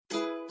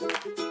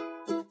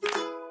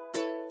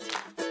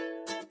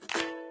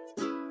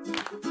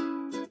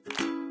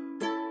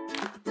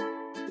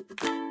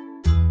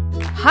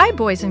Hi,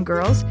 boys and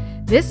girls.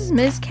 This is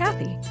Ms.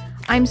 Kathy.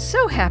 I'm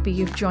so happy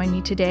you've joined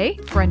me today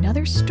for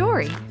another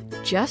story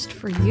just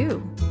for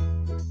you.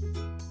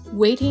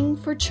 Waiting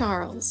for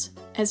Charles,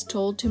 as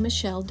told to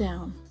Michelle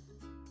Down.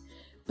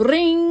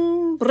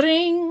 Bring,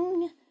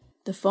 bring!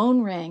 The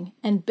phone rang,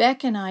 and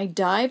Beck and I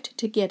dived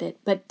to get it,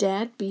 but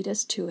Dad beat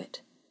us to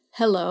it.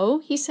 Hello,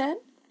 he said.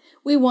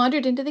 We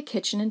wandered into the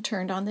kitchen and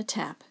turned on the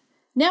tap.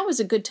 Now was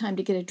a good time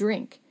to get a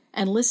drink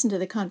and listen to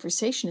the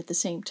conversation at the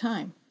same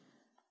time.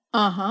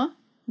 Uh-huh.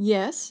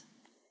 Yes.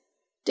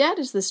 Dad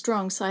is the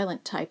strong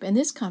silent type, and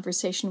this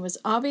conversation was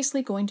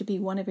obviously going to be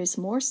one of his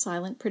more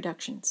silent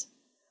productions.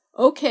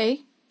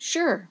 Okay,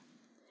 sure.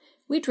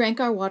 We drank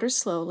our water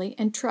slowly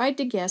and tried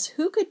to guess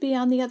who could be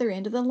on the other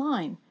end of the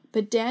line,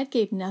 but Dad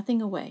gave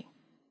nothing away.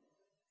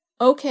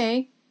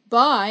 Okay,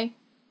 bye.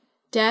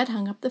 Dad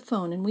hung up the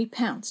phone and we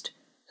pounced.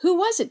 Who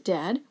was it,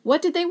 Dad?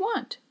 What did they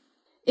want?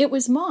 It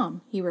was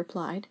Mom, he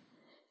replied.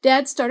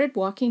 Dad started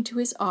walking to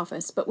his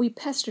office, but we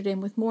pestered him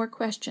with more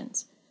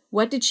questions.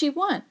 What did she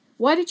want?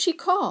 Why did she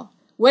call?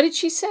 What did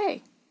she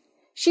say?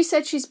 She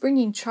said she's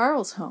bringing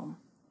Charles home.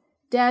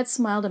 Dad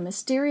smiled a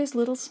mysterious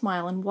little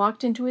smile and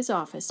walked into his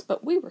office,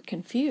 but we were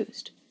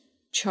confused.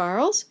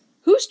 Charles?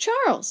 Who's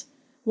Charles?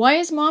 Why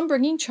is Mom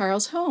bringing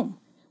Charles home?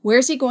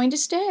 Where's he going to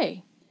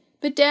stay?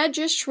 But Dad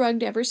just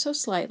shrugged ever so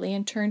slightly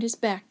and turned his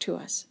back to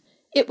us.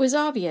 It was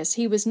obvious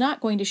he was not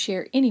going to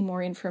share any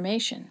more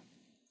information.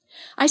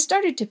 I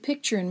started to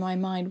picture in my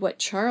mind what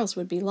Charles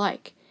would be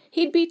like.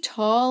 He'd be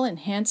tall and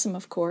handsome,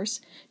 of course,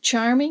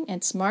 charming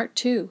and smart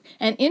too,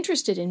 and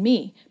interested in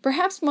me.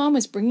 Perhaps Mom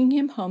was bringing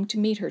him home to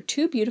meet her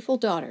two beautiful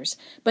daughters,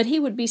 but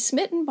he would be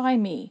smitten by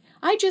me.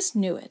 I just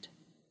knew it.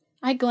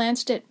 I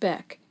glanced at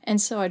Beck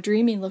and saw a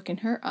dreamy look in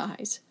her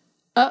eyes.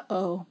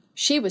 Uh-oh,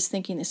 she was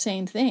thinking the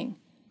same thing,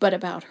 but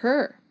about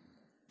her.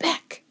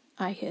 Beck,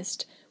 I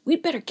hissed,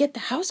 we'd better get the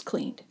house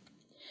cleaned.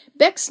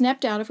 Beck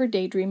snapped out of her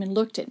daydream and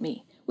looked at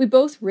me. We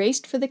both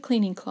raced for the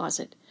cleaning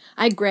closet.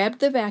 I grabbed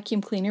the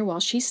vacuum cleaner while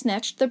she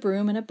snatched the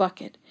broom and a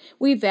bucket.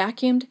 We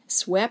vacuumed,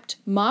 swept,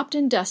 mopped,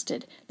 and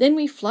dusted. Then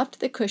we fluffed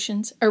the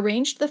cushions,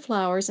 arranged the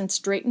flowers, and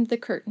straightened the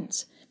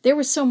curtains. There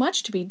was so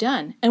much to be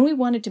done, and we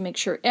wanted to make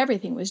sure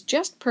everything was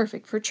just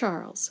perfect for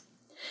Charles.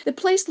 The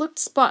place looked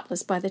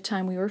spotless by the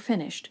time we were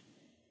finished.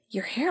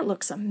 Your hair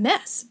looks a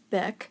mess,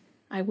 Beck,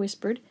 I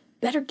whispered.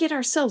 Better get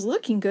ourselves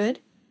looking good.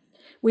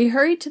 We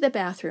hurried to the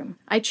bathroom.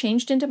 I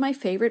changed into my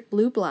favorite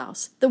blue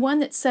blouse, the one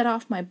that set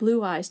off my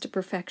blue eyes to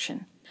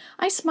perfection.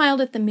 I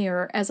smiled at the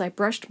mirror as I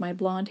brushed my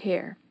blonde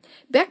hair.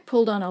 Beck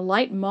pulled on a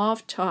light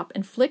mauve top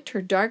and flicked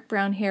her dark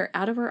brown hair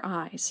out of her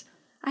eyes.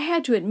 I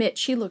had to admit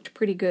she looked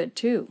pretty good,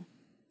 too.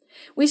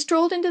 We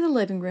strolled into the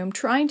living room,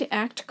 trying to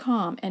act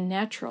calm and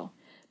natural.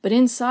 But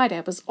inside I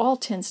was all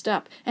tensed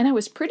up, and I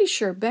was pretty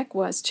sure Beck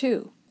was,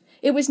 too.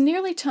 It was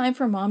nearly time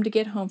for Mom to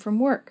get home from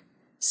work.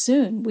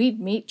 Soon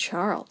we'd meet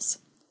Charles.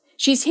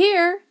 She's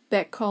here,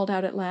 Beck called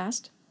out at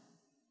last.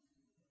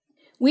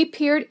 We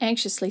peered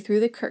anxiously through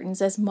the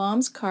curtains as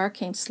Mom's car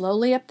came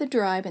slowly up the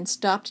drive and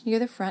stopped near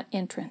the front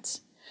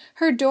entrance.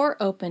 Her door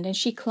opened and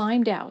she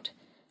climbed out.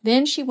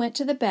 Then she went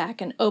to the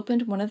back and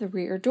opened one of the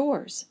rear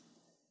doors.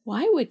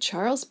 Why would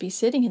Charles be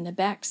sitting in the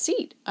back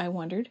seat, I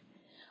wondered.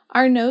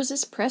 Our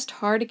noses pressed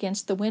hard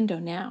against the window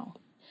now.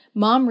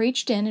 Mom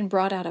reached in and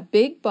brought out a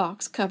big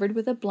box covered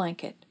with a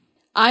blanket.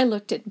 I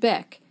looked at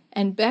Beck,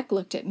 and Beck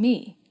looked at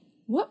me.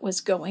 What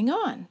was going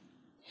on?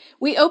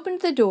 We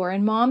opened the door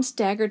and Mom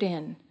staggered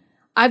in.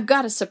 I've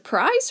got a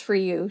surprise for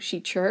you, she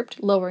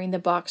chirped, lowering the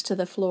box to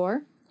the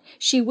floor.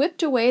 She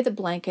whipped away the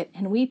blanket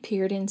and we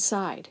peered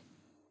inside.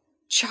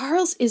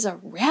 Charles is a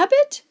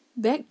rabbit?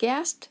 Beck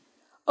gasped.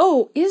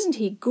 Oh, isn't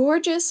he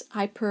gorgeous?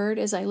 I purred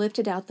as I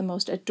lifted out the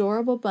most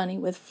adorable bunny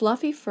with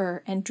fluffy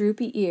fur and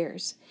droopy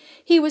ears.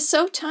 He was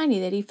so tiny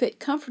that he fit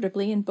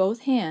comfortably in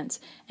both hands,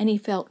 and he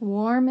felt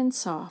warm and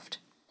soft.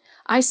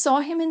 I saw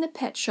him in the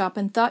pet shop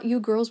and thought you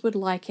girls would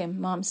like him,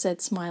 Mom said,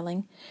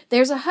 smiling.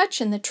 There's a hutch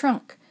in the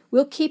trunk.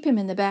 We'll keep him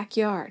in the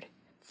backyard.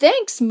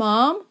 Thanks,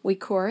 Mom, we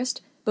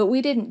chorused, but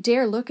we didn't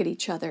dare look at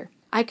each other.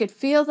 I could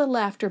feel the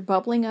laughter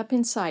bubbling up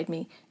inside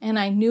me, and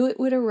I knew it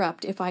would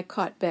erupt if I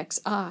caught Beck's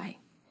eye.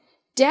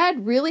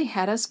 Dad really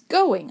had us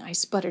going, I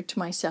sputtered to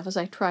myself as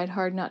I tried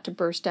hard not to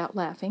burst out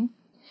laughing.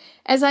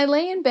 As I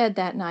lay in bed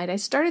that night, I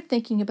started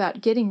thinking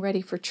about getting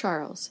ready for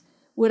Charles.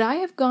 Would I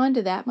have gone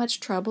to that much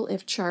trouble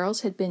if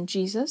Charles had been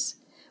Jesus?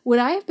 Would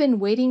I have been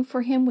waiting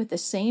for him with the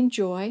same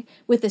joy,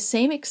 with the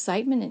same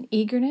excitement and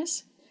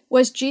eagerness?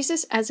 Was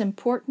Jesus as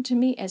important to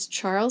me as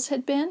Charles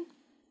had been?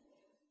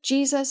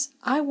 Jesus,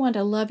 I want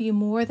to love you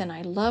more than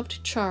I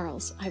loved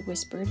Charles, I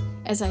whispered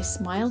as I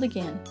smiled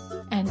again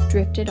and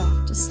drifted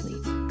off to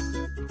sleep.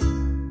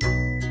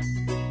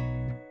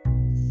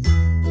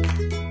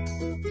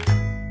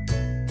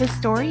 The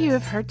story you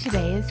have heard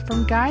today is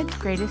from God's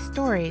Greatest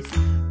Stories,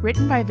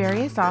 written by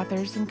various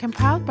authors and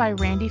compiled by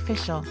Randy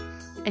Fischel,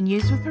 and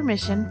used with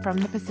permission from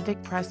the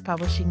Pacific Press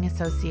Publishing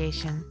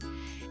Association.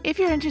 If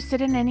you're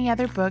interested in any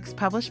other books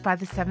published by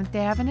the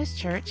Seventh-day Adventist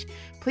Church,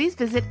 please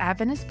visit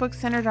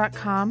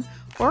AdventistBookCenter.com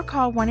or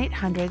call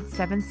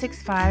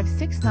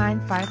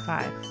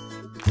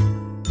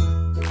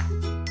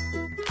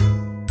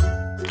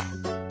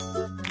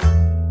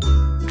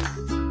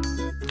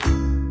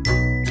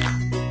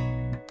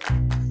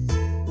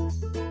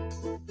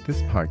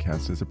This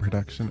podcast is a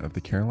production of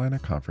the Carolina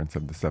Conference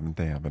of the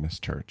Seventh-day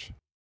Adventist Church.